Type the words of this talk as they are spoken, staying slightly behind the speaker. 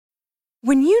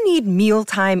When you need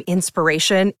mealtime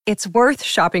inspiration, it's worth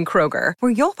shopping Kroger,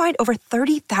 where you'll find over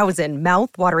 30,000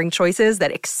 mouth-watering choices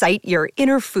that excite your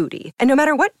inner foodie. And no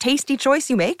matter what tasty choice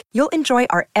you make, you'll enjoy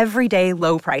our everyday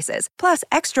low prices, plus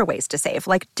extra ways to save,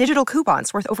 like digital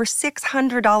coupons worth over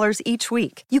 $600 each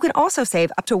week. You can also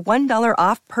save up to $1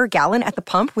 off per gallon at the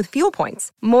pump with fuel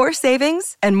points. More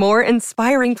savings and more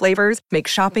inspiring flavors make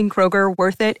shopping Kroger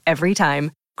worth it every time.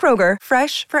 Kroger,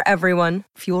 fresh for everyone.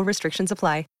 Fuel restrictions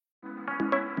apply.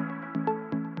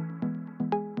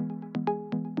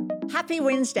 Happy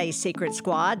Wednesday, Secret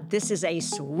Squad. This is a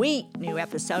sweet new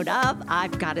episode of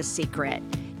I've Got a Secret.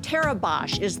 Tara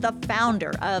Bosch is the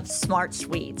founder of Smart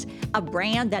Sweets, a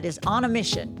brand that is on a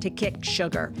mission to kick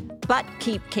sugar, but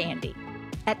keep candy.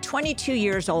 At 22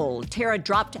 years old, Tara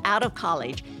dropped out of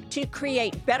college to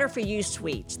create better-for-you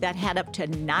sweets that had up to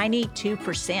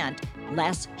 92%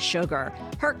 less sugar.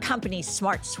 Her company,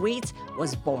 Smart Sweets,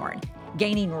 was born,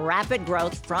 gaining rapid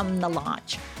growth from the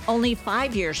launch. Only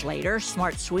 5 years later,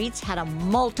 Smart Sweets had a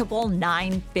multiple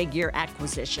nine-figure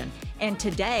acquisition, and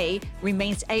today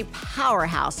remains a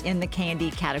powerhouse in the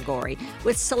candy category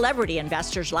with celebrity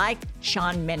investors like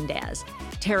Shawn Mendes.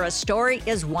 Tara's story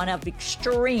is one of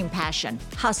extreme passion,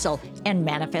 hustle, and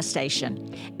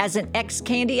manifestation. As an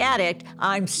ex-candy addict,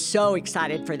 I'm so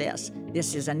excited for this.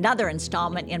 This is another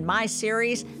installment in my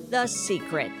series, The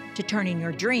Secret to Turning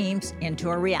Your Dreams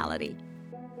into a Reality.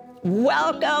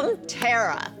 Welcome,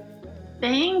 Tara.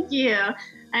 Thank you.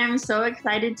 I'm so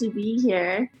excited to be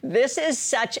here. This is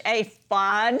such a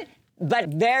fun but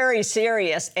very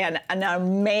serious and an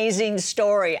amazing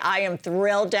story. I am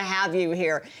thrilled to have you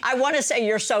here. I want to say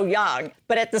you're so young,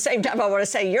 but at the same time, I want to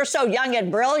say you're so young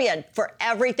and brilliant for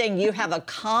everything you have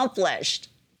accomplished.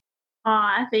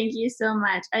 Aw, thank you so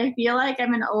much. I feel like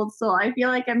I'm an old soul. I feel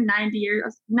like I'm 90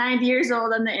 years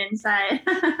old on the inside.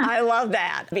 I love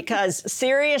that because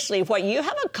seriously, what you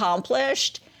have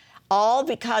accomplished, all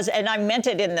because, and I meant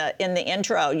it in the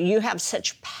intro, you have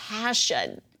such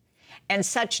passion and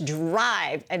such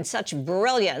drive and such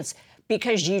brilliance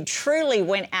because you truly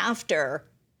went after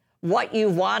what you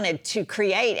wanted to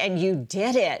create and you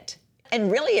did it.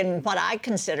 And really in what I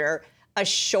consider a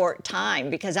short time,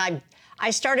 because I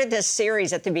started this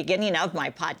series at the beginning of my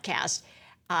podcast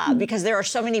because there are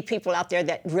so many people out there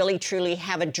that really truly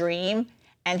have a dream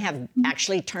and have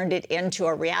actually turned it into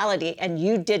a reality. And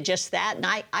you did just that. And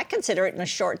I consider it in a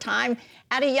short time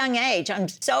at a young age. I'm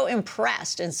so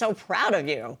impressed and so proud of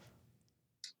you.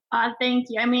 Thank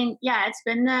you. I mean, yeah, it's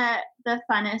been the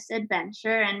funnest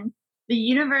adventure, and the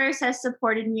universe has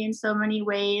supported me in so many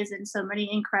ways and so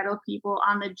many incredible people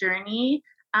on the journey.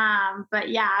 But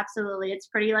yeah, absolutely. It's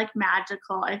pretty like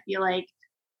magical. I feel like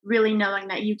really knowing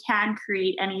that you can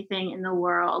create anything in the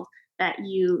world that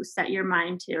you set your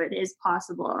mind to. It is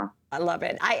possible. I love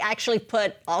it. I actually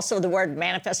put also the word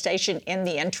manifestation in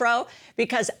the intro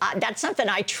because that's something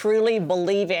I truly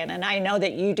believe in. And I know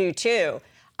that you do too.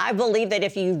 I believe that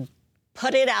if you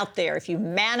put it out there, if you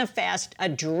manifest a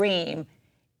dream,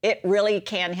 it really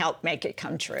can help make it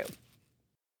come true.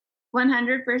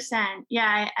 100%.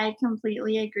 Yeah, I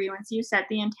completely agree. Once you set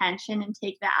the intention and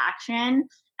take the action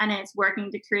and it's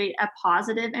working to create a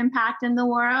positive impact in the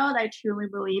world, I truly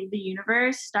believe the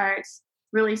universe starts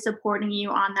really supporting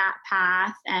you on that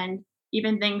path. And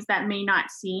even things that may not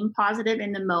seem positive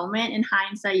in the moment, in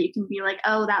hindsight, you can be like,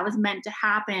 oh, that was meant to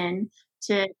happen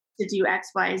to do X,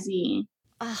 Y, Z.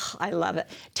 Oh, I love it.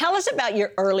 Tell us about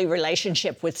your early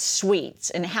relationship with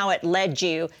sweets and how it led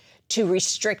you to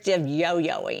restrictive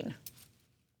yo-yoing.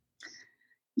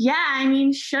 Yeah, I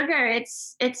mean, sugar,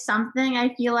 it's something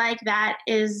I feel like that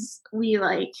is,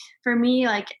 for me,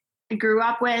 like I grew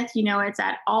up with, it's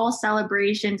at all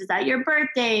celebrations. It's at your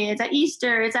birthday, it's at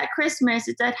Easter, it's at Christmas,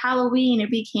 it's at Halloween.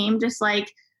 It became just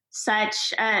like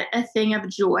such a thing of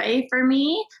joy for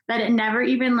me that it never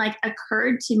even like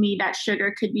occurred to me that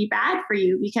sugar could be bad for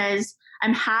you, because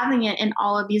I'm having it in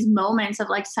all of these moments of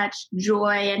like such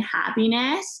joy and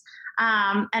happiness.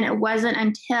 And it wasn't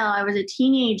until I was a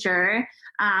teenager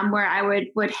where I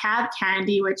would have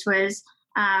candy, which was,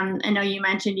 I know you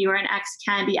mentioned you were an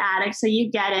ex-candy addict, so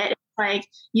you get it. It's like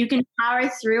you can power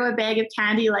through a bag of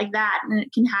candy like that, and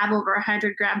it can have over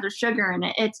 100 grams of sugar in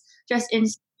it. It's just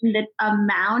insane the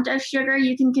amount of sugar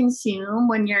you can consume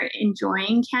when you're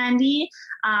enjoying candy.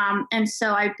 And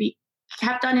so I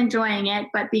kept on enjoying it,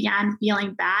 but began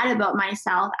feeling bad about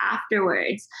myself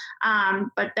afterwards.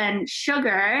 But then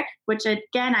sugar, which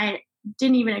again, I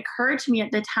didn't even occur to me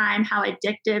at the time how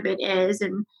addictive it is.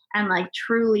 And like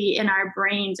truly in our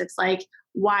brains, it's like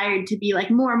wired to be like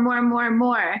more.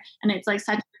 And it's like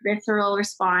such a visceral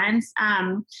response.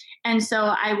 And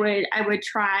so I would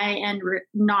try and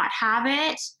not have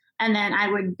it. and then I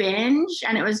would binge.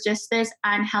 And it was just this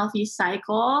unhealthy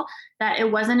cycle that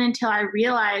it wasn't until I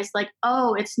realized, like,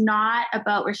 oh, it's not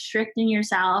about restricting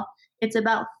yourself, it's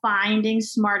about finding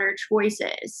smarter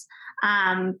choices.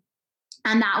 And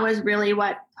that was really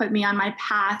what put me on my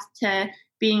path to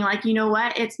being like, you know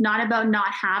what? It's not about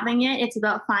not having it. It's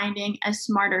about finding a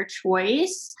smarter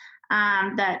choice.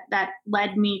 That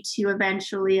led me to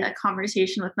eventually a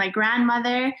conversation with my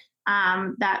grandmother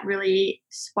that really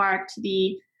sparked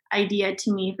the idea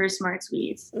to me for Smart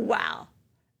Sweets. Wow.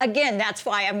 Again, that's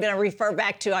why I'm going to refer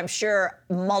back to, I'm sure,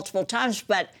 multiple times,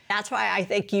 but that's why I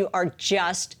think you are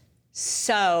just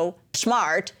so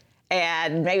smart.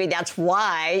 And maybe that's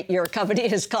why your company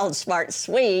is called Smart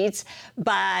Sweets.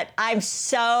 But I'm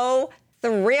so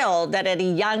thrilled that at a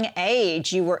young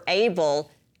age you were able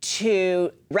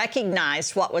to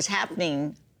recognize what was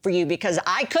happening for you, because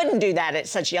I couldn't do that at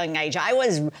such a young age. I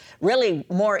was really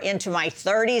more into my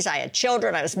 30s. I had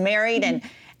children. I was married.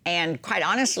 And quite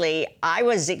honestly, I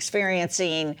was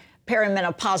experiencing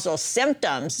perimenopausal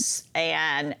symptoms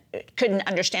and couldn't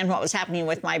understand what was happening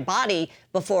with my body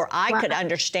before I could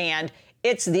understand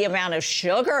it's the amount of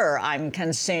sugar I'm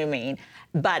consuming.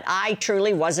 But I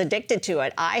truly was addicted to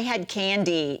it. I had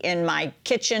candy in my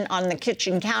kitchen, on the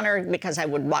kitchen counter, because I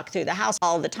would walk through the house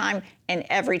all the time. And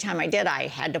every time I did, I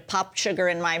had to pop sugar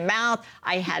in my mouth.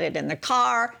 I had it in the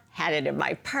car, had it in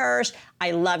my purse.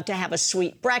 I loved to have a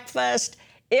sweet breakfast.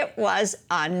 It was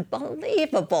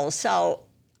unbelievable. So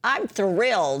I'm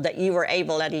thrilled that you were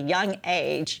able at a young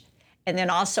age, and then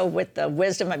also with the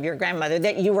wisdom of your grandmother,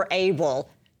 that you were able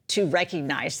to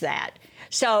recognize that.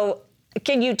 So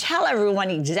can you tell everyone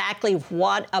exactly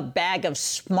what a bag of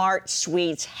Smart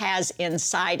Sweets has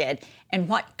inside it and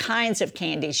what kinds of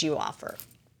candies you offer?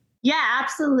 Yeah,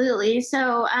 absolutely.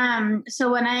 So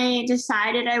when I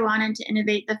decided I wanted to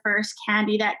innovate the first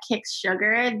candy that kicks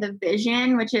sugar, the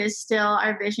vision, which is still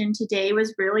our vision today,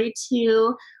 was really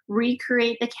to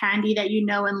recreate the candy that you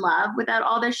know and love without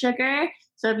all the sugar.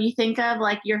 So if you think of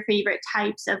like your favorite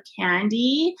types of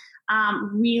candy,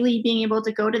 really being able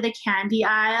to go to the candy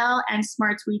aisle and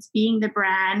Smart Sweets being the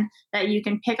brand that you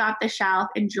can pick off the shelf,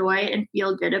 enjoy, and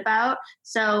feel good about.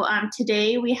 So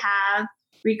today we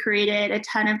created a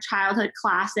ton of childhood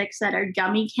classics that are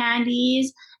gummy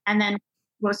candies, and then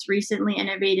most recently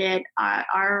innovated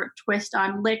our twist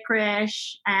on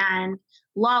licorice and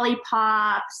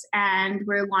lollipops, and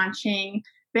we're launching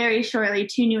very shortly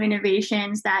 2 new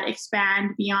innovations that expand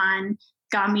beyond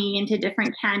gummy into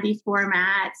different candy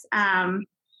formats.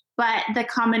 But the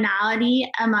commonality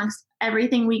amongst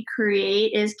everything we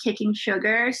create is kicking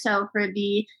sugar. So for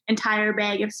the entire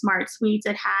bag of Smart Sweets,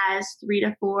 it has 3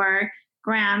 to 4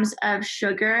 grams of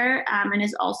sugar and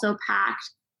is also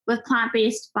packed with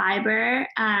plant-based fiber.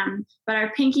 But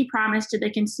our pinky promise to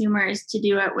the consumer is to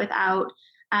do it without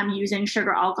using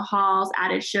sugar alcohols,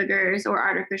 added sugars, or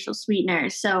artificial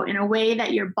sweeteners. So in a way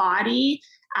that your body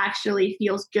actually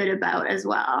feels good about as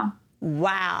well.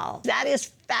 Wow, that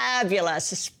is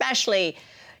fabulous, especially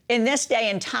in this day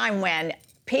and time when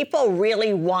people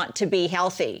really want to be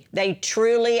healthy. They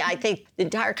truly, I think the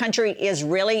entire country is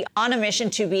really on a mission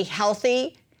to be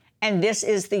healthy, and this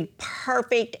is the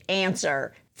perfect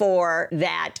answer for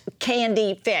that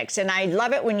candy fix. And I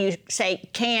love it when you say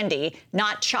candy,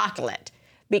 not chocolate,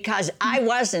 because I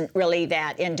wasn't really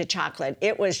that into chocolate.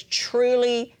 It was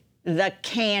truly the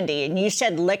candy. And you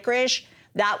said licorice.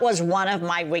 That was one of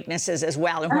my weaknesses as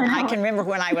well. And I can remember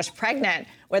when I was pregnant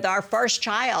with our first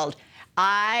child,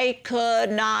 I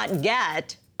could not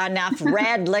get enough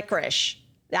red licorice.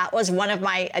 That was one of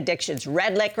my addictions,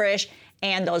 red licorice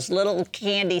and those little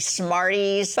candy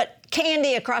Smarties. But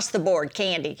candy across the board,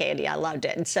 candy, I loved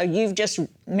it. And so you've just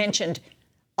mentioned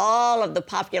all of the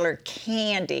popular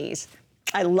candies.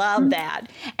 I love that.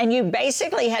 And you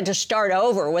basically had to start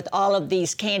over with all of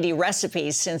these candy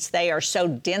recipes since they are so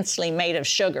densely made of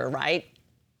sugar, right?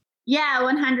 Yeah,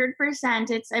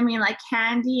 100%. Like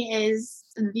candy is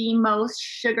the most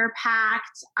sugar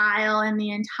packed aisle in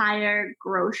the entire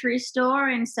grocery store.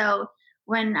 And so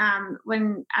when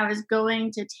I was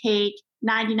going to take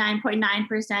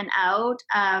 99.9% out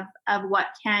of what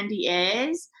candy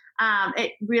is,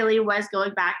 it really was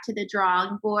going back to the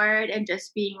drawing board and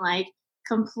just being like,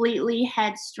 completely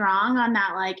headstrong on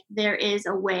that, like there is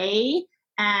a way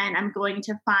and I'm going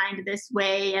to find this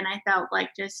way. And I felt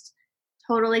like just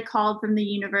totally called from the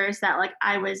universe that like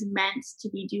I was meant to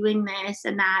be doing this,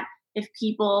 and that if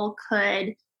people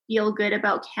could feel good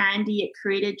about candy, it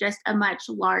created just a much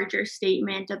larger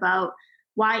statement about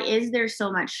why is there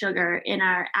so much sugar in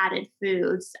our added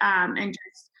foods, and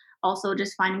just also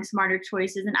just finding smarter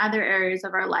choices in other areas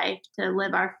of our life to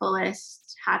live our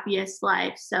fullest, happiest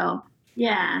life. So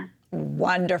Yeah.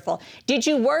 Wonderful. Did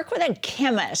you work with a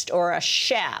chemist or a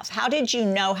chef? How did you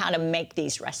know how to make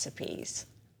these recipes?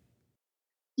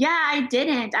 Yeah, I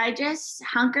didn't. I just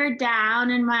hunkered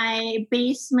down in my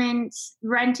basement,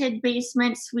 rented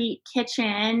basement suite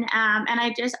kitchen. And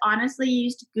I just honestly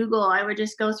used Google. I would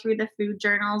just go through the food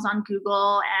journals on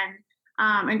Google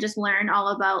and just learn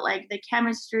all about like the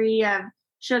chemistry of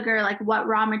sugar, like what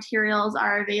raw materials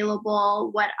are available,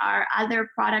 what are other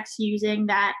products using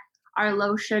that are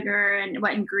low sugar, and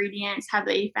what ingredients have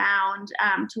they found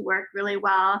to work really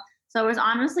well. So it was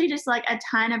honestly just like a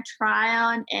ton of trial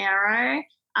and error.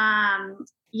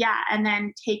 Yeah, and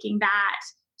then taking that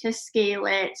to scale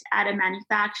it at a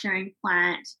manufacturing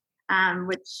plant,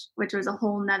 which was a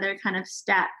whole nother kind of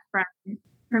step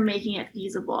from making it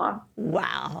feasible.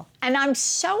 Wow. And I'm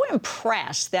so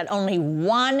impressed that only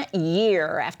 1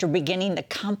 year after beginning the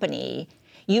company,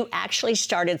 you actually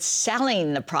started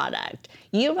selling the product.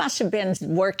 You must have been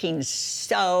working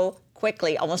so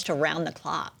quickly, almost around the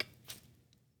clock.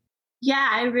 Yeah,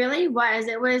 I really was.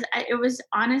 It was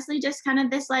honestly just kind of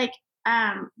this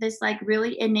like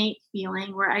really innate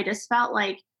feeling where I just felt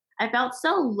like I felt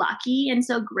so lucky and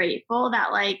so grateful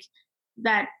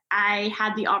that I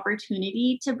had the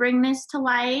opportunity to bring this to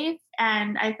life,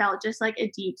 and I felt just like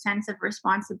a deep sense of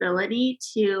responsibility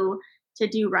to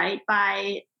do right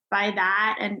by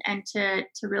that, and to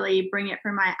really bring it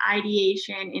from my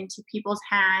ideation into people's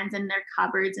hands and their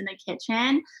cupboards in the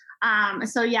kitchen.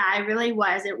 So yeah, I really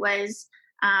was. It was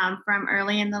from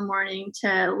early in the morning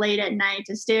to late at night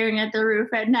to staring at the roof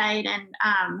at night.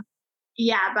 And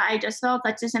yeah, but I just felt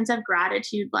such a sense of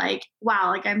gratitude, like, wow,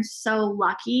 like I'm so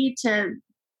lucky to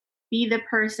be the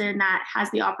person that has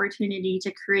the opportunity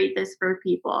to create this for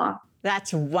people.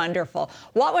 That's wonderful.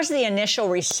 What was the initial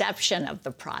reception of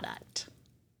the product?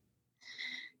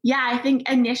 Yeah, I think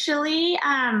initially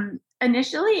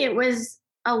it was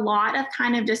a lot of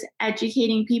kind of just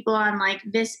educating people on like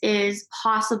this is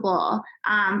possible,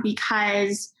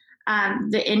 because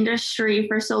the industry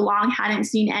for so long hadn't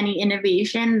seen any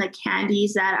innovation. The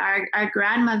candies that our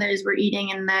grandmothers were eating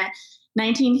in the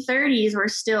 1930s were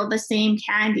still the same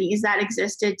candies that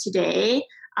existed today.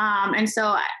 And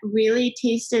so really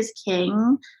taste is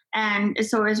king. And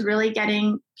so it was really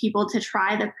getting people to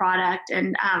try the product.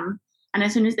 And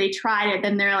as soon as they tried it,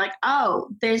 then they're like, oh,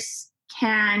 this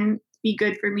can be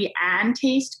good for me and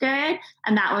taste good.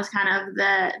 And that was kind of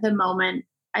the moment,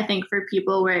 I think, for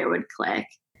people where it would click.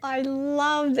 I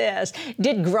love this.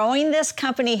 Did growing this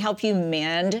company help you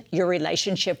mend your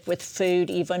relationship with food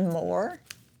even more?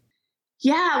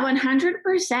 Yeah, 100%.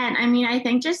 I mean, I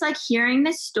think just like hearing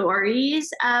the stories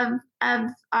of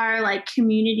our like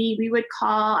community, we would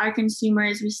call our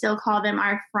consumers, we still call them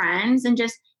our friends, and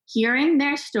just hearing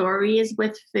their stories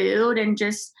with food, and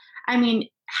just, I mean,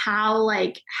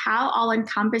 how all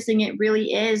encompassing it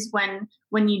really is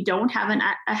when you don't have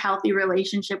a healthy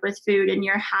relationship with food, and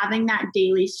you're having that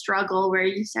daily struggle where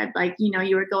you said, like, you know,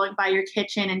 you were going by your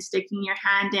kitchen and sticking your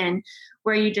hand in,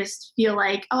 where you just feel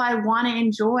like, oh, I want to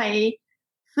enjoy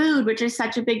food, which is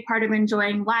such a big part of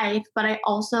enjoying life, but I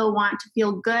also want to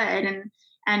feel good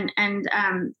and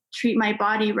treat my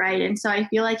body right. And so I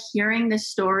feel like hearing the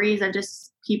stories of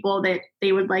just people that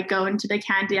they would like go into the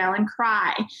candy aisle and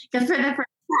cry because for the first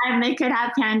time they could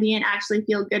have candy and actually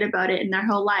feel good about it in their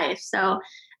whole life. So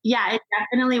yeah, it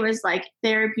definitely was like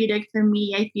therapeutic for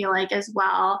me, I feel like, as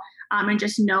well. And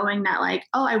just knowing that, like,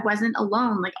 oh, I wasn't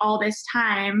alone. Like all this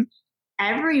time,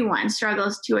 everyone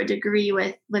struggles to a degree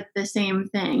with the same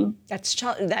thing.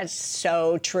 That's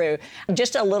so true.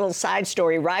 Just a little side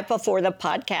story. Right before the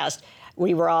podcast,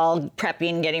 we were all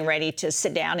prepping, getting ready to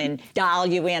sit down and dial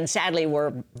you in. Sadly,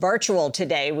 we're virtual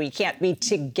today. We can't be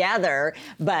together,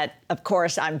 but of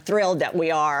course, I'm thrilled that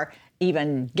we are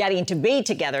even getting to be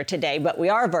together today, but we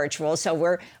are virtual. So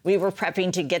we were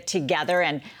prepping to get together,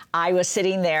 and I was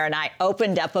sitting there and I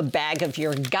opened up a bag of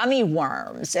your gummy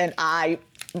worms, and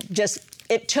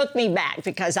it took me back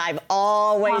because I've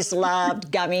always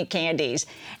loved gummy candies.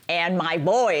 And my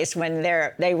boys, when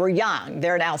they were young,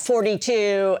 they're now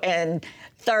 42 and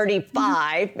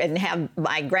 35 and have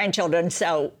my grandchildren,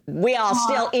 so we all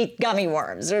still eat gummy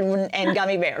worms and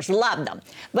gummy bears, love them.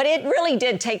 But it really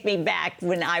did take me back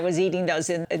when I was eating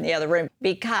those in the other room,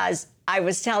 because I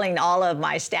was telling all of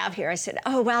my staff here, I said,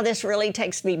 oh, wow, this really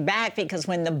takes me back, because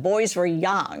when the boys were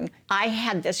young, I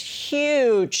had this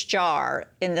huge jar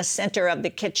in the center of the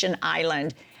kitchen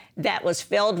island that was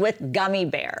filled with gummy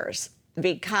bears.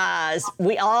 because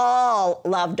we all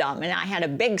loved them. And I had a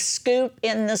big scoop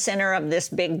in the center of this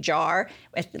big jar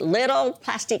with little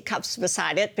plastic cups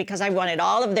beside it because I wanted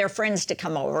all of their friends to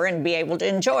come over and be able to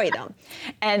enjoy them.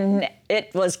 And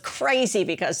it was crazy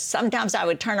because sometimes I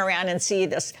would turn around and see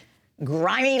this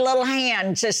grimy little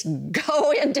hand just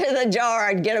go into the jar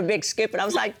and get a big scoop. And I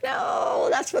was like, no,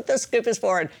 that's what the scoop is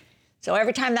for. And so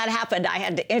every time that happened, I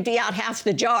had to empty out half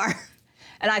the jar.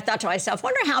 And I thought to myself,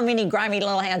 wonder how many grimy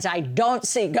little hands I don't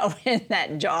see go in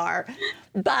that jar.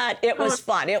 But it was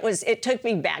fun. It took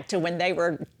me back to when they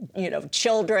were,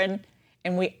 children,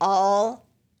 and we all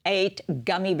ate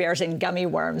gummy bears and gummy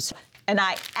worms. And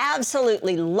I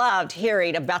absolutely loved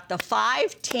hearing about the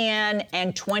 5, 10,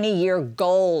 and 20-year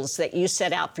goals that you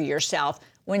set out for yourself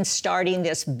when starting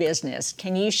this business.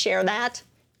 Can you share that?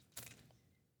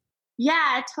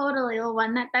 Yeah, totally. Well,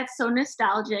 that's so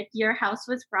nostalgic. Your house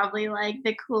was probably like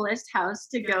the coolest house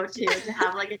to go to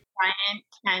have like a giant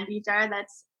candy jar.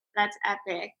 That's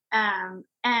epic.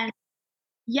 And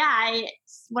yeah,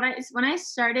 when I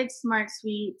started Smart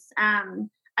Sweets,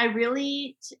 I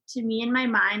really, to me in my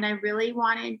mind, I really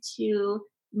wanted to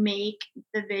make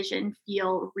the vision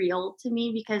feel real to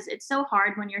me because it's so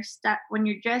hard when you're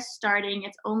just starting.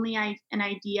 It's only an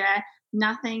idea.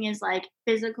 Nothing is like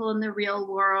physical in the real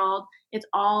world. It's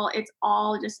all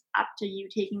just up to you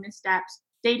taking the steps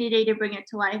day to day to bring it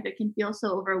to life. It can feel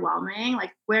so overwhelming.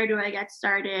 Like, where do I get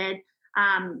started?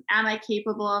 Am I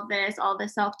capable of this? All the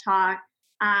self-talk.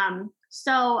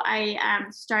 So I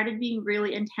started being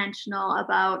really intentional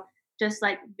about just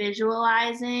like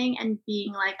visualizing and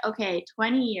being like, okay,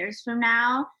 20 years from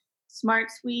now, Smart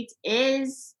Sweets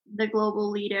is the global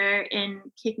leader in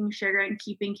kicking sugar and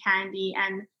keeping candy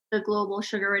and the global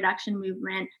sugar reduction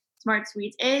movement. Smart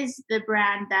Sweets is the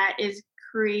brand that is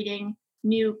creating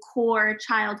new core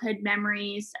childhood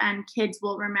memories, and kids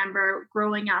will remember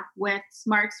growing up with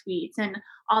Smart Sweets and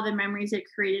all the memories it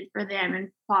created for them and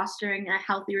fostering a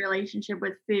healthy relationship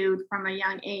with food from a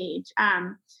young age.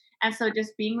 And so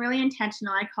just being really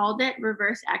intentional, I called it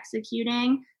reverse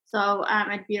executing. So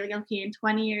I'd be like, okay, in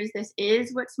 20 years, this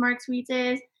is what Smart Sweets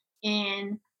is.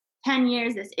 In 10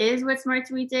 years, this is what Smart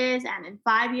Sweets is. And in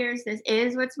 5 years, this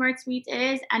is what Smart Sweets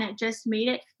is. And it just made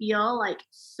it feel like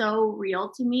so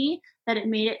real to me that it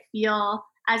made it feel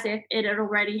as if it had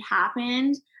already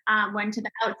happened. When to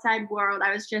the outside world,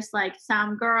 I was just like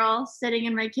some girl sitting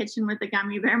in my kitchen with a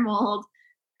gummy bear mold,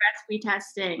 recipe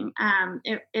testing.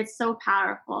 It's so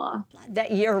powerful.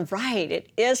 That you're right.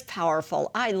 It is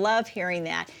powerful. I love hearing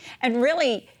that. And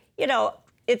really,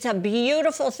 it's a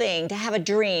beautiful thing to have a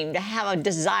dream, to have a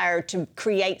desire to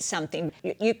create something.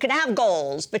 You can have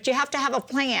goals, but you have to have a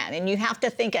plan and you have to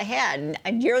think ahead.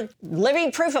 And you're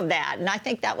living proof of that. And I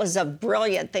think that was a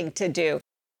brilliant thing to do.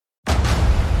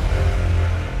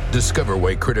 Discover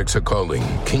why critics are calling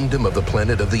Kingdom of the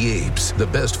Planet of the Apes the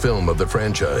best film of the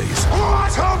franchise.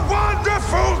 What a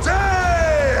wonderful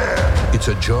day! It's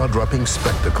a jaw-dropping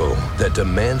spectacle that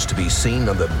demands to be seen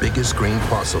on the biggest screen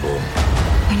possible.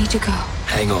 I need to go.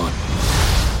 Hang on.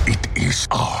 It is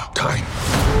our time.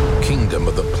 Kingdom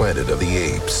of the Planet of the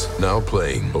Apes. Now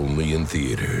playing only in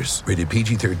theaters. Rated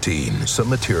PG-13. Some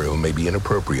material may be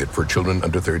inappropriate for children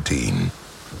under 13.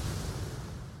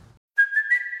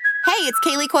 Hey, it's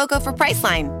Kaylee Cuoco for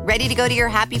Priceline. Ready to go to your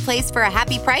happy place for a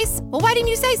happy price? Well, why didn't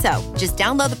you say so? Just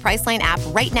download the Priceline app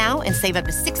right now and save up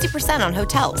to 60% on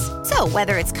hotels. So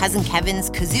whether it's Cousin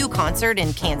Kevin's Kazoo Concert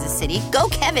in Kansas City, go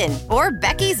Kevin, or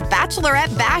Becky's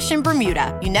Bachelorette Bash in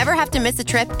Bermuda, you never have to miss a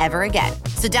trip ever again.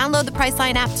 So download the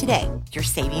Priceline app today. Your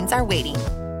savings are waiting.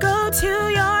 Go to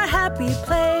your happy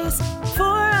place for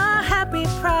a happy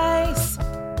price.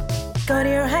 Go to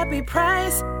your happy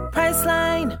price,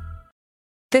 Priceline.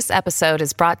 This episode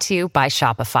is brought to you by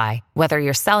Shopify. Whether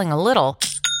you're selling a little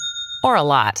or a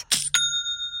lot,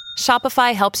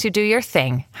 Shopify helps you do your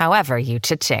thing, however you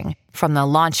cha-ching. From the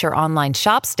launch your online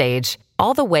shop stage,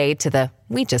 all the way to the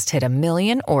we just hit 1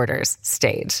 million orders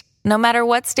stage. No matter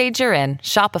what stage you're in,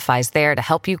 Shopify's there to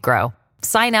help you grow.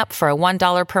 Sign up for a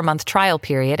 $1 per month trial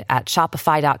period at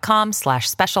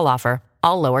shopify.com/special offer,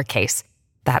 all lowercase.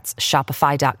 That's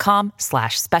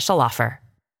shopify.com/special offer.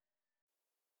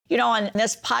 On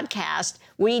this podcast,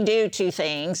 we do 2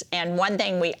 things. And one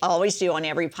thing we always do on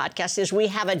every podcast is we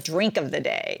have a drink of the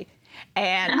day.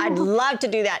 And I'd love to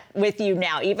do that with you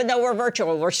now. Even though we're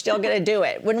virtual, we're still going to do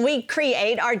it. When we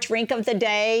create our drink of the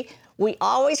day, we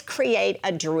always create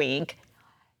a drink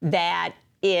that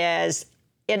is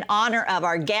in honor of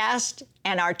our guest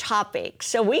and our topic.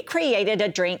 So we created a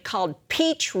drink called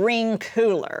Peach Ring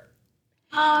Cooler.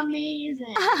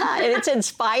 Amazing. And it's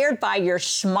inspired by your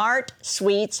Smart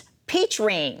Sweets peach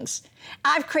rings.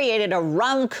 I've created a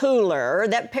rum cooler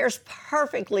that pairs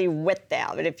perfectly with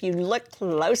them. And if you look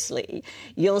closely,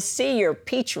 you'll see your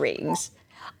peach rings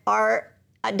are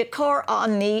a decor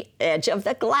on the edge of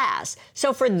the glass.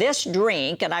 So for this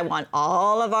drink, and I want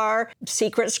all of our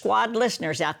Secret Squad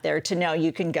listeners out there to know,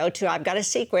 you can go to I've Got a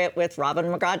Secret with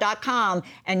RobinMcGraw.com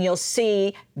and you'll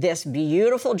see this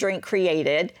beautiful drink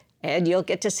created, and you'll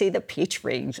get to see the peach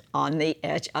rings on the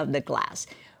edge of the glass.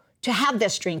 To have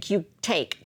this drink, you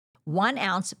take 1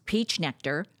 ounce peach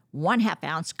nectar, 1/2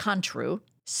 ounce Cointreau,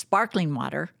 sparkling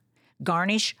water,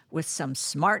 garnish with some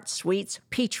Smart Sweets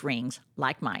peach rings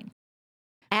like mine.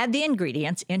 Add the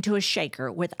ingredients into a shaker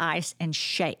with ice and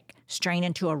shake. Strain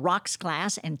into a rocks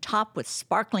glass and top with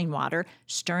sparkling water,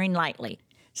 stirring lightly.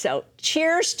 So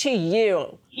cheers to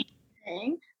you.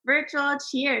 Virtual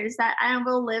cheers that I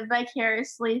will live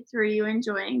vicariously through you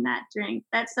enjoying that drink.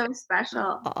 That's so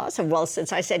special. Awesome. Well,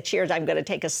 since I said cheers, I'm going to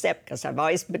take a sip because I've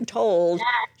always been told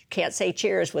you can't say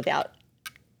cheers without.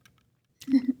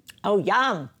 Oh,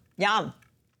 yum, yum.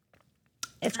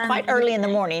 It's quite early in the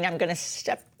morning. I'm going to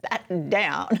step that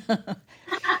down.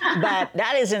 But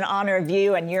that is in honor of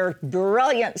you and your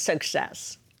brilliant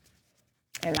success.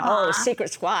 And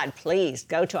Secret Squad, please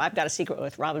go to I've Got a Secret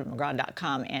with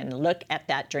RobinMcGraw.com and look at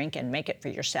that drink and make it for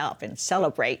yourself and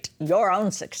celebrate your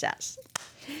own success.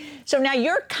 So now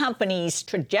your company's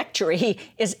trajectory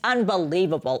is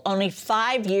unbelievable. Only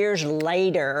 5 years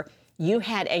later, you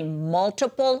had a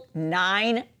multiple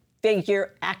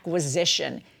 9-figure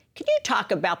acquisition. Can you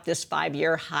talk about this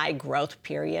 5-year high growth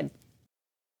period?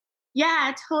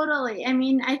 Yeah, totally. I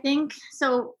mean, I think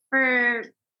so for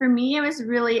me, it was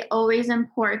really always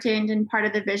important, and part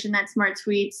of the vision that Smart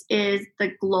Sweets is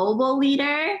the global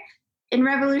leader in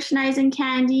revolutionizing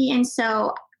candy. And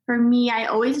so for me, I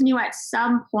always knew at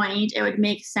some point it would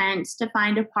make sense to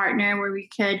find a partner where we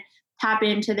could tap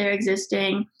into their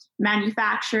existing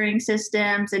manufacturing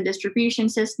systems and distribution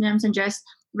systems and just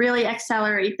really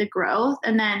accelerate the growth.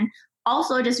 And then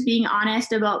also just being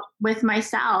honest with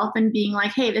myself and being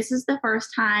like, hey, this is the first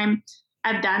time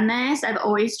I've done this. I've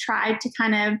always tried to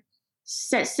kind of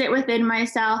sit within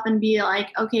myself and be like,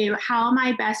 okay, how am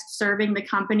I best serving the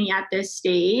company at this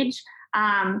stage?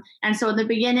 And so in the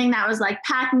beginning, that was like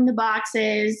packing the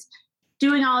boxes,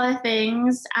 doing all the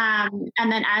things. And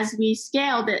then as we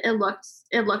scaled, it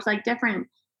looked like different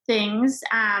things.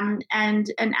 And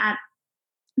at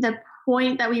the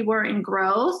point that we were in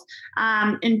growth,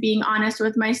 and being honest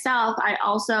with myself, I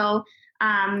also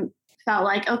felt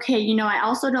like, okay, I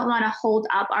also don't want to hold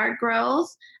up our growth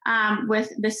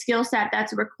with the skill set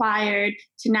that's required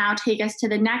to now take us to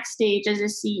the next stage as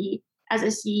a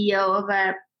CEO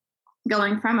of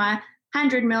going from a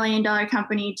 $100 million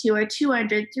company to a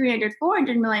 $200, $300,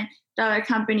 $400 million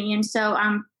company.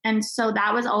 And so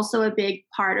that was also a big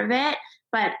part of it.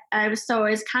 But so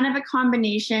it was kind of a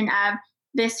combination of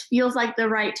this feels like the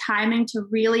right timing to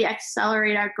really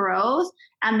accelerate our growth,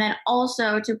 and then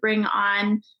also to bring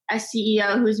on a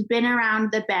CEO who's been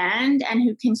around the bend and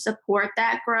who can support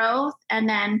that growth, and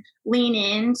then lean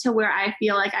into where I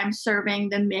feel like I'm serving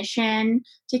the mission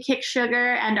to Kick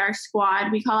Sugar and our squad.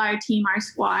 We call our team our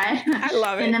squad. I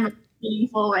love it. In a most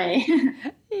meaningful way.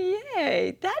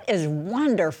 Yay, that is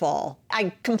wonderful.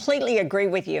 I completely agree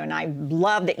with you, and I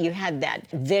love that you had that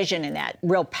vision and that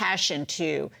real passion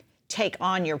to take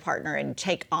on your partner and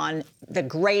take on the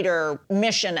greater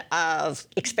mission of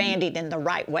expanding in the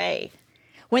right way.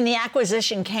 When the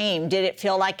acquisition came, did it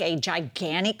feel like a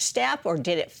gigantic step, or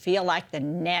did it feel like the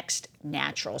next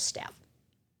natural step?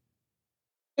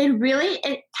 It kind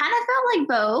of felt like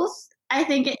both. I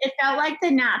think it felt like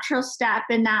the natural step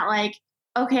in that, like,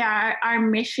 okay, our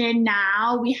mission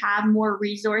now, we have more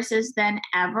resources than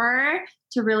ever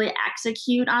to really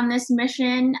execute on this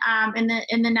mission in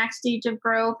the next stage of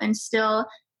growth, and still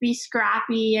be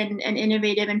scrappy and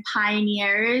innovative and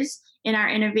pioneers in our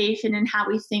innovation and how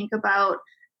we think about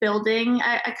building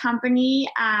a company,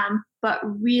 but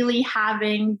really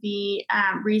having the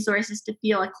resources to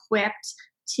feel equipped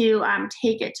to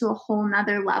take it to a whole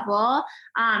nother level.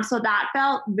 So that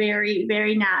felt very,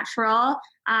 very natural.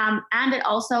 And it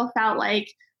also felt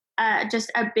like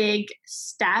just a big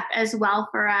step as well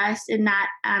for us, in that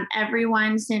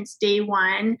everyone since day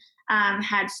one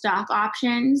had stock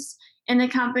options in the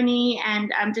company,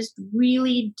 and just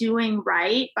really doing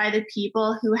right by the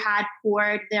people who had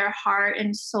poured their heart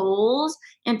and souls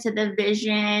into the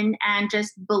vision and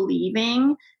just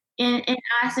believing in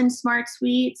us and Smart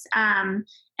Sweets.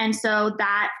 And so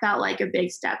that felt like a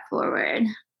big step forward.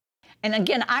 And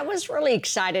again, I was really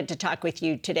excited to talk with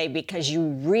you today because you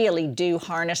really do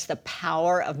harness the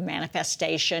power of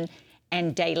manifestation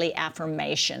and daily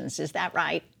affirmations. Is that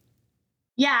right?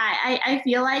 I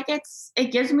feel like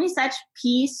it gives me such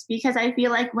peace, because I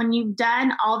feel like when you've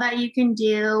done all that you can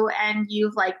do and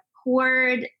you've like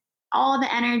poured all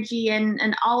the energy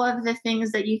and all of the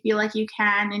things that you feel like you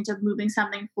can into moving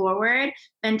something forward,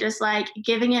 then just like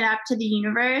giving it up to the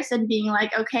universe and being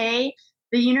like, okay,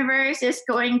 the universe is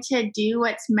going to do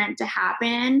what's meant to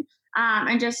happen.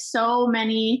 And just so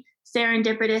many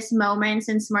serendipitous moments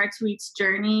in Smart Sweet's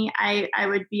journey. I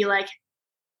would be like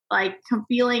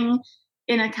feeling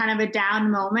in a kind of a down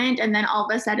moment, and then all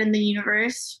of a sudden the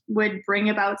universe would bring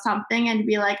about something and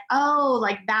be like, oh,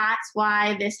 like that's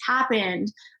why this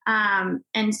happened.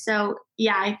 And so,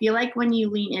 yeah, I feel like when you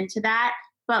lean into that,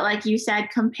 but like you said,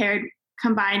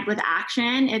 combined with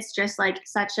action, it's just like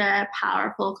such a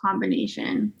powerful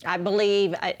combination. I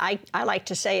believe, I like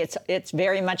to say it's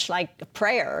very much like a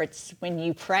prayer. It's when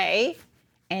you pray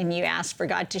and you ask for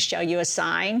God to show you a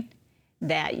sign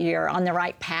that you're on the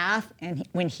right path, and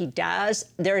when he does,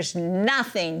 there's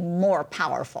nothing more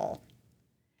powerful.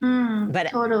 But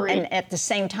Totally. And at the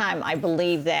same time, I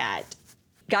believe that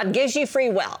God gives you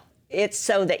free will. It's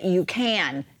so that you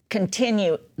can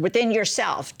continue within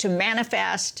yourself to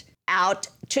manifest out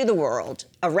to the world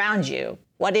around you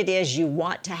what it is you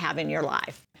want to have in your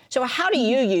life. So how do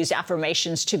you use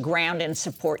affirmations to ground and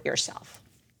support yourself?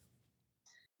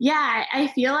 Yeah, I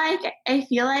feel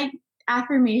like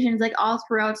affirmations, like all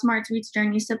throughout Smart Sweet's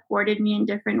journey, supported me in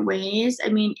different ways. I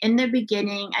mean, in the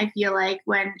beginning, I feel like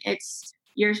when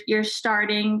you're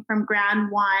starting from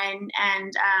ground one,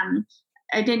 and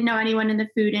I didn't know anyone in the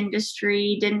food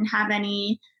industry, didn't have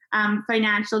any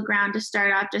financial ground to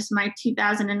start off, just my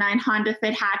 2009 Honda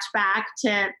Fit hatchback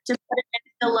to put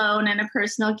in a loan and a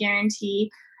personal guarantee.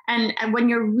 And when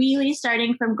you're really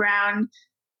starting from ground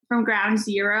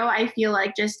zero, I feel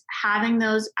like just having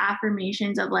those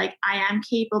affirmations of like, I am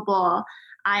capable,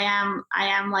 I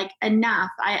am like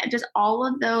enough. I just all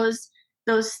of those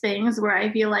things where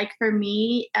I feel like for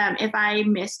me, if I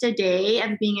missed a day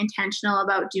of being intentional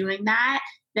about doing that,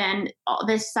 then all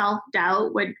this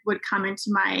self-doubt would come into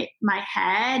my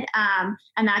head.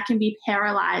 And that can be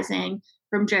paralyzing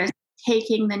from just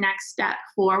taking the next step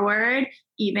forward,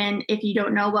 even if you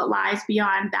don't know what lies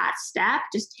beyond that step,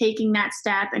 just taking that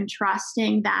step and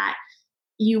trusting that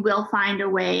you will find a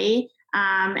way.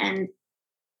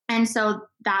 And so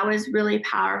that was really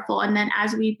powerful. And then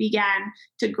as we began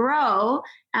to grow,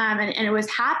 and it was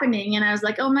happening, and I was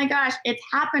like, oh my gosh, it's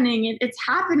happening. It's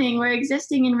happening. We're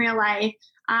existing in real life.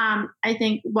 I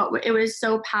think it was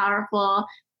so powerful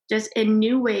just in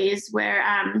new ways where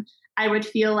I would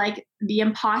feel like the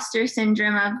imposter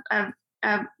syndrome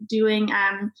of doing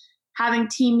having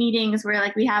team meetings where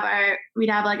like we'd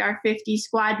have like our 50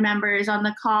 squad members on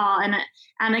the call,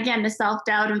 and again the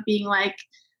self-doubt of being like,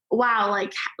 wow,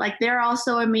 like they're all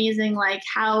so amazing, like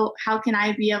how can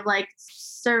I be of like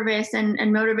service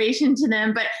and motivation to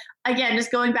them? But again,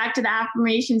 just going back to the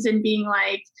affirmations and being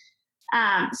like,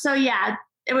 so yeah,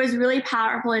 it was really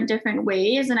powerful in different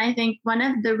ways. And I think one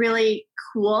of the really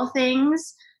cool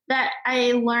things that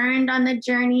I learned on the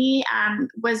journey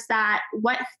was that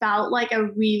what felt like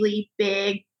a really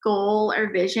big goal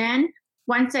or vision,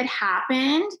 once it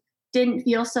happened, didn't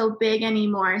feel so big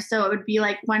anymore. So it would be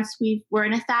like once we were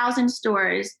in 1,000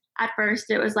 stores, at first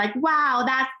it was like, wow,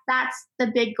 that's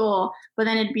the big goal. But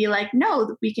then it'd be like,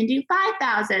 no, we can do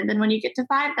 5,000. Then when you get to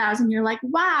 5,000, you're like,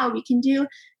 wow, we can do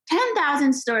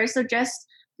 10,000 stores. So just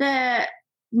the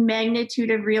magnitude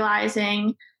of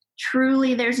realizing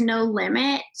truly there's no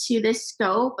limit to the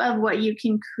scope of what you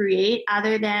can create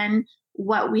other than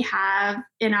what we have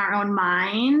in our own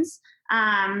minds.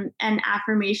 And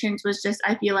affirmations was just,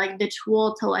 I feel like, the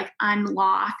tool to like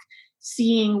unlock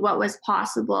seeing what was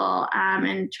possible,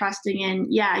 and trusting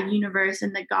in, universe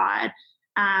and the God,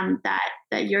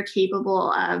 that you're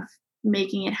capable of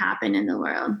making it happen in the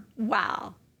world.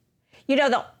 Wow. You know,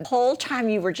 the whole time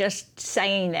you were just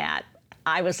saying that,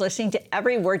 I was listening to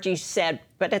every word you said,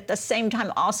 but at the same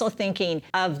time also thinking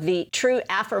of the true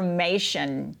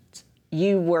affirmation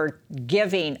you were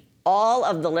giving all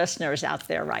of the listeners out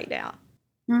there right now.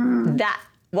 That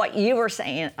what you were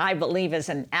saying, I believe, is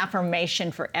an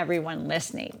affirmation for everyone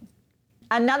listening.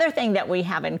 Another thing that we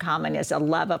have in common is a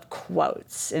love of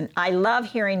quotes. And I love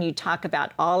hearing you talk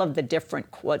about all of the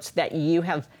different quotes that you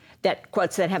have,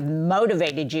 quotes that have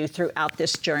motivated you throughout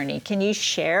this journey. Can you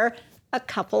share a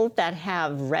couple that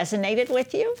have resonated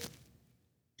with you?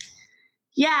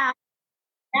 Yeah.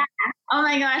 Oh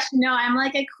my gosh, no, I'm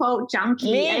like a quote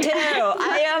junkie. Me too.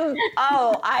 I am.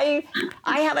 Oh, I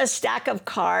have a stack of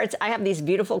cards. I have these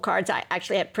beautiful cards I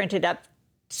actually had printed up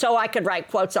so I could write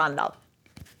quotes on them.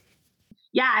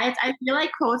 Yeah, I feel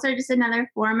like quotes are just another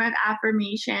form of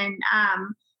affirmation.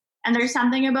 And there's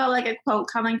something about like a quote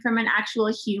coming from an actual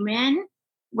human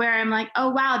where I'm like, oh,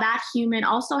 wow, that human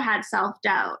also had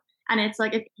self-doubt. And it's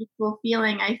like a peaceful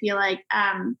feeling. I feel like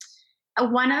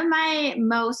one of my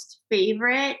most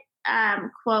favorite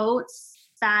quotes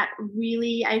that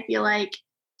really, I feel like,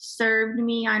 served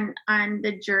me on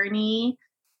the journey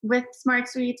with Smart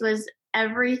Sweets was,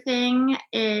 everything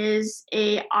is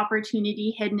a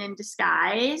opportunity hidden in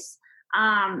disguise.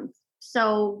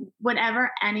 So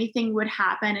whenever anything would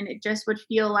happen, and it just would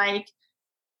feel like,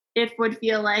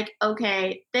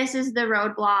 okay, this is the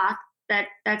roadblock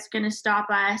that's going to stop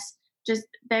us. Just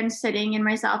then sitting in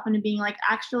myself and being like,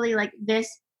 actually, like, this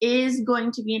is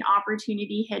going to be an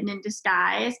opportunity hidden in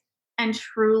disguise, and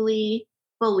truly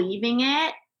believing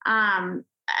it,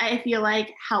 I feel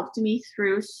like helped me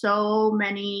through so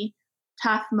many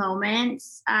tough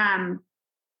moments. And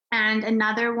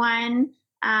another one,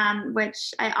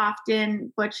 which I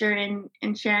often butcher in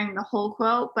sharing the whole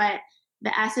quote, but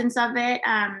the essence of it,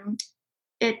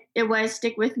 it was,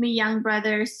 stick with me, young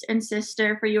brothers and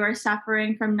sister, for you are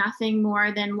suffering from nothing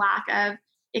more than lack of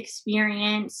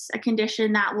experience, a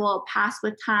condition that will pass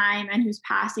with time and whose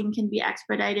passing can be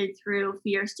expedited through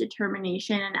fierce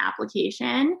determination and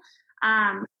application.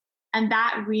 And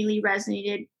that really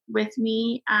resonated with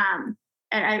me.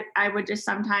 And I would just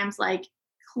sometimes like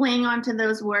cling onto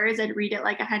those words. I'd read it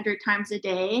like 100 times a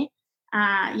day.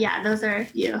 Those are a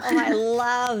few. Oh, I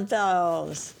love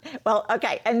those. Well,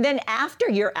 okay. And then after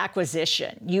your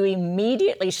acquisition, you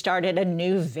immediately started a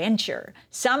new venture.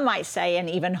 Some might say an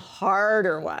even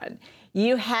harder one.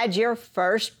 You had your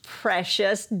first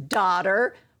precious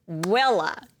daughter,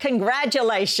 Willa.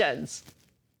 Congratulations.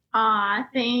 Aw,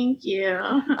 thank you.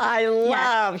 I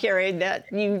love hearing that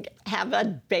you have a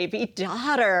baby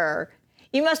daughter.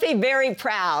 You must be very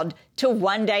proud to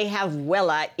one day have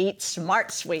Willa eat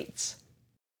Smart Sweets.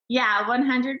 Yeah,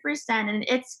 100%. And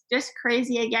it's just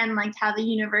crazy again, like how the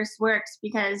universe works,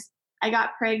 because I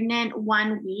got pregnant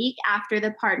 1 week after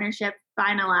the partnership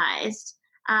finalized.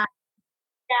 And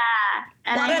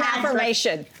what an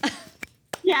affirmation.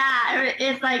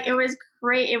 It's like, it was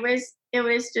great. It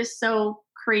was just so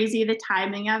crazy, the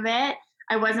timing of it.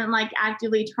 I wasn't like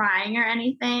actively trying or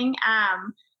anything.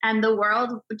 And the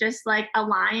world just like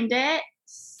aligned it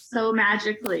so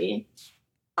magically.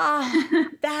 Oh,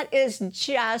 that is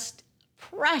just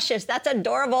precious. That's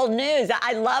adorable news.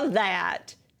 I love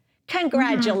that.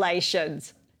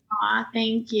 Congratulations. Aw,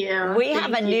 thank you. We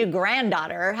have a new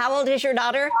granddaughter. How old is your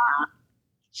daughter?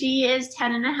 She is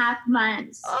 10 and a half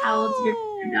months. Oh. How old is your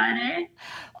granddaughter?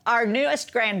 Our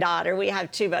newest granddaughter, we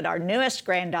have two, but our newest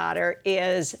granddaughter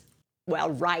is, well,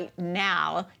 right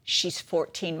now, she's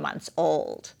 14 months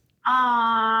old.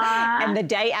 Aww. And the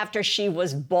day after she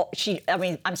was born,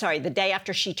 the day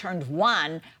after she turned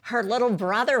 1, her little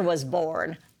brother was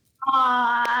born.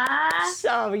 Aww.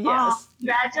 So, yes.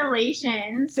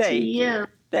 Congratulations to you.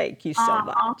 Thank you so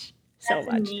much. So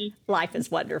much. Neat. Life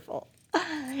is wonderful.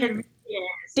 It really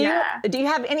is. Do you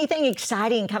have anything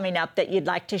exciting coming up that you'd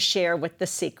like to share with the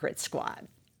Secret Squad?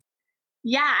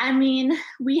 Yeah, I mean,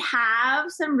 we have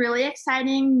some really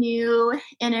exciting new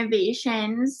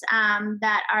innovations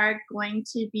that are going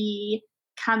to be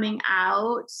coming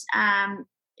out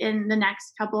in the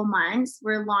next couple months.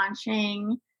 We're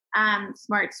launching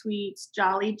Smart Sweets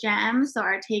Jolly Gems, so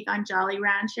our take on Jolly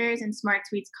Ranchers, and Smart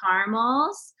Sweets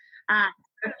Caramels.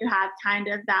 If you have kind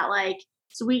of that like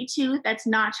sweet tooth that's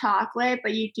not chocolate,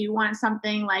 but you do want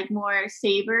something like more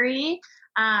savory,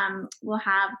 we'll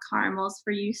have caramels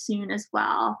for you soon as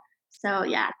well. So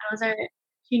yeah, those are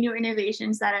 2 new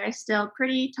innovations that are still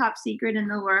pretty top secret in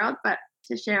the world, but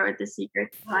to share with the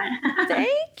Secret Squad.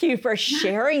 Thank you for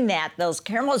sharing that. Those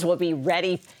caramels will be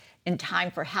ready in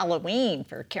time for Halloween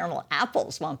for caramel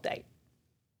apples, won't they?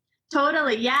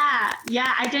 Totally, yeah.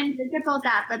 Yeah, I didn't think about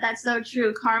that, but that's so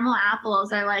true. Caramel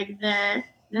apples are like the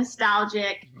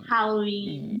nostalgic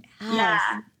Halloween. Yes.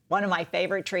 Yeah. One of my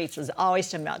favorite treats was always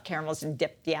to melt caramels and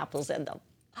dip the apples in them.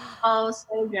 Oh,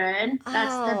 so good.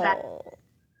 That's the best.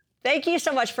 Thank you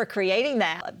so much for creating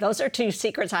that. Those are 2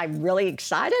 secrets I'm really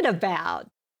excited about.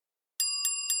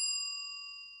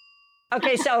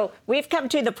 Okay, so we've come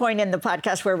to the point in the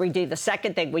podcast where we do the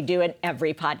second thing we do in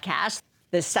every podcast.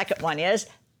 The second one is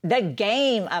the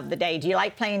game of the day. Do you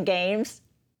like playing games?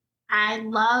 I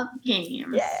love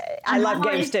games. Yeah, I love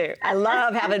games too. I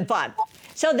love having fun.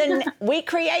 So then we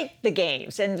create the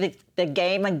games. And the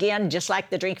game, again, just like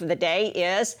the drink of the day,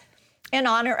 is in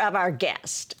honor of our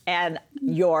guest and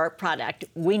your product.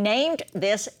 We named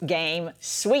this game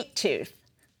Sweet Tooth.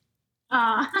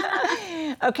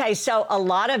 Okay, so a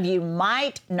lot of you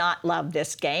might not love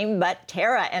this game, but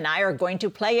Tara and I are going to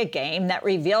play a game that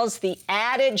reveals the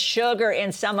added sugar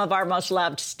in some of our most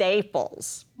loved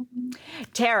staples.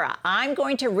 Tara, I'm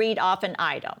going to read off an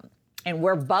item, and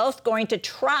we're both going to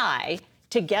try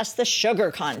to guess the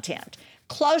sugar content.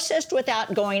 Closest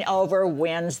without going over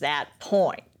wins that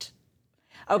point.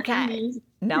 Okay,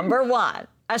 number one,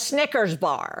 a Snickers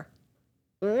bar.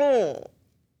 Ooh.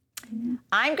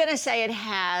 I'm going to say it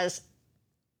has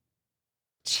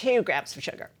 2 grams of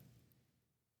sugar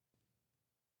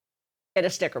in a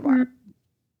Snicker bar.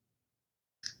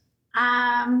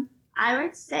 I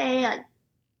would say like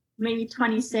maybe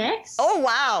 26. Oh,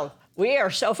 wow. We are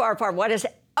so far apart. What is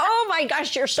it? Oh, my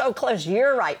gosh, you're so close.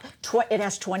 You're right. It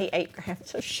has 28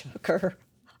 grams of sugar.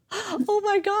 Oh,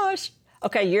 my gosh.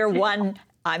 Okay, you're 1.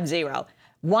 I'm 0.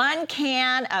 1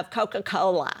 can of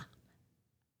Coca-Cola.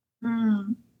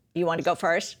 You want to go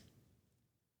first?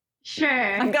 Sure.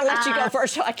 I'm going to let you go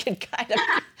first so I can kind of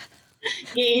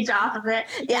gauge off of it.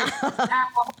 Yeah.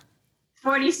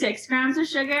 46 grams of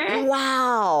sugar.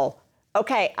 Wow.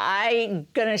 Okay, I'm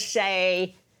going to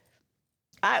say,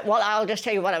 I'll just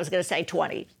tell you what I was going to say,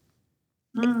 20.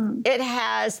 It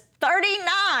has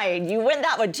 39. You win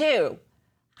that one too.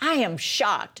 I am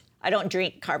shocked. I don't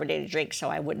drink carbonated drinks, so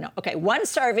I wouldn't know. Okay, 1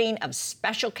 serving of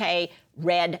Special K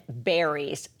Red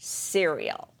Berries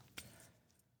cereal.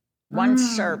 1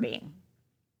 serving.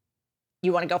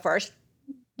 You want to go first?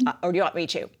 Or do you want me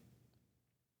to?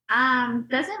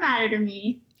 Doesn't matter to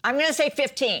me. I'm going to say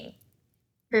 15.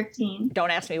 15.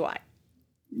 Don't ask me why.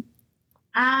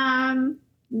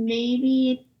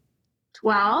 Maybe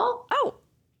 12. Oh,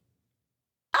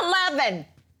 11.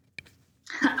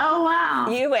 Oh, wow.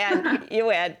 You win. You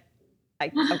win.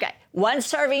 Okay. 1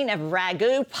 serving of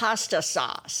Ragu pasta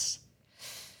sauce.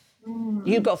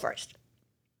 You go first.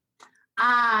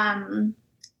 8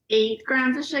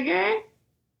 grams of sugar.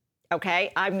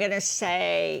 Okay. I'm going to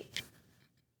say,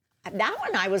 that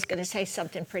one I was going to say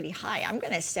something pretty high. I'm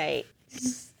going to say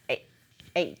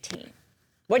 18.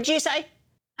 What'd you say?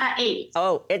 8.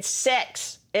 Oh, it's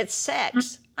 6. It's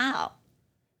 6. Wow.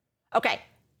 Okay.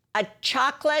 A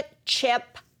chocolate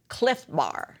chip Cliff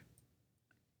Bar.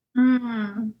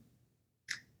 I'll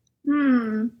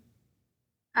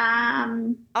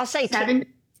say 7. 10.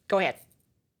 Go ahead.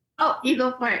 Oh, you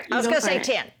go for it. I was going to say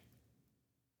 10.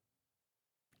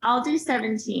 I'll do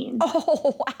 17.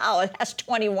 Oh, wow. It has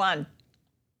 21.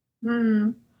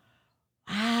 Wow.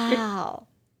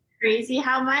 It's crazy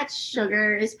how much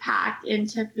sugar is packed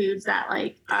into foods that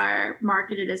like are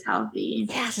marketed as healthy.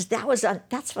 Yes,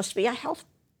 that's supposed to be a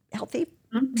healthy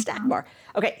snack bar.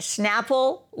 Okay,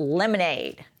 Snapple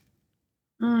lemonade.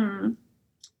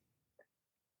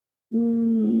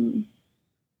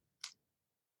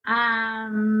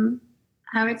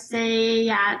 I would say,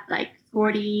 like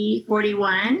 40,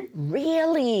 41.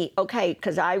 Really? Okay,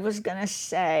 because I was going to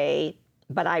say,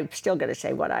 but I'm still going to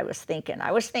say what I was thinking.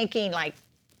 I was thinking like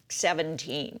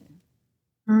 17.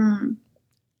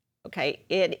 Okay,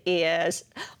 it is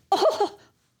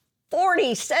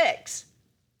 46.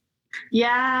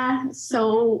 Yeah,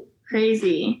 so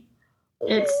crazy.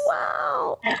 It's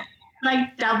wow.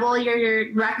 Like double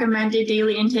your recommended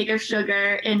daily intake of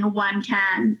sugar in 1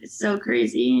 can. It's so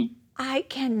crazy. I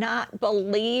cannot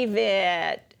believe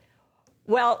it.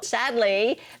 Well,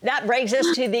 sadly, that brings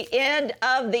us to the end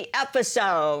of the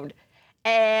episode.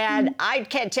 And I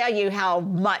can't tell you how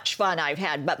much fun I've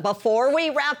had. But before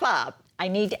we wrap up, I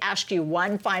need to ask you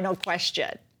one final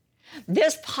question.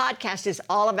 This podcast is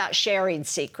all about sharing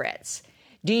secrets.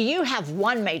 Do you have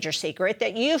one major secret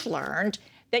that you've learned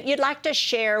that you'd like to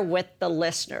share with the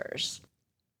listeners?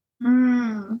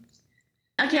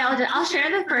 Okay, I'll share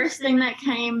the first thing that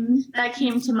came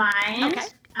to mind. Okay.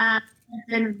 It's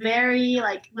been very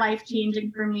like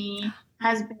life-changing for me,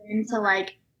 has been to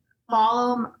like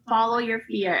follow your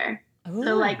fear. Ooh.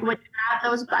 So like when you have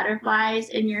those butterflies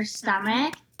in your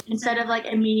stomach, instead of like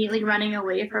immediately running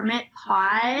away from it,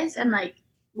 pause and like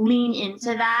lean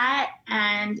into that,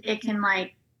 and it can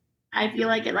like, I feel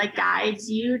like it like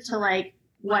guides you to like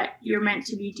what you're meant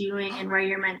to be doing and where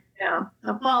you're meant to go.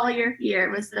 So follow your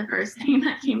fear was the first thing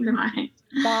that came to mind.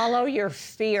 Follow your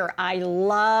fear. I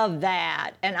love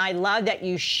that. And I love that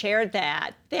you shared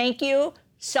that. Thank you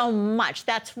so much.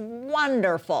 That's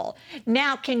wonderful.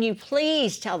 Now, can you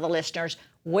please tell the listeners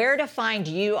where to find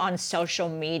you on social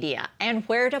media and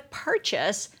where to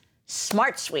purchase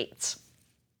Smart Sweets?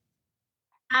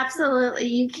 Absolutely.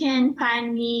 You can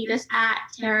find me just at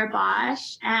Tara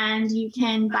Bosch, and you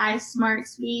can buy Smart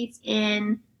Sweets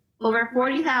in over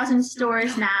 40,000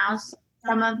 stores now.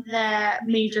 Some of the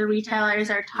major retailers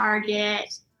are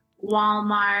Target,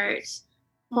 Walmart,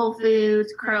 Whole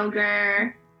Foods,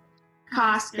 Kroger,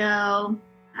 Costco,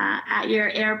 at your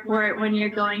airport when you're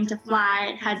going to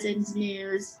fly at Hudson's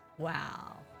News.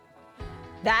 Wow.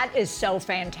 That is so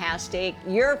fantastic.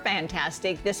 You're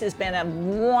fantastic. This has been a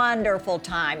wonderful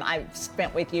time I've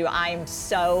spent with you. I'm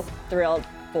so thrilled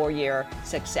for your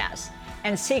success.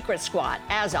 And Secret Squad,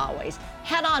 as always,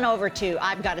 head on over to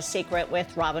I've Got a Secret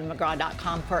with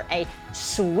RobinMcGraw.com for a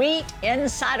sweet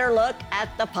insider look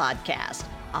at the podcast.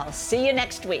 I'll see you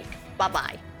next week.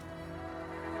 Bye-bye.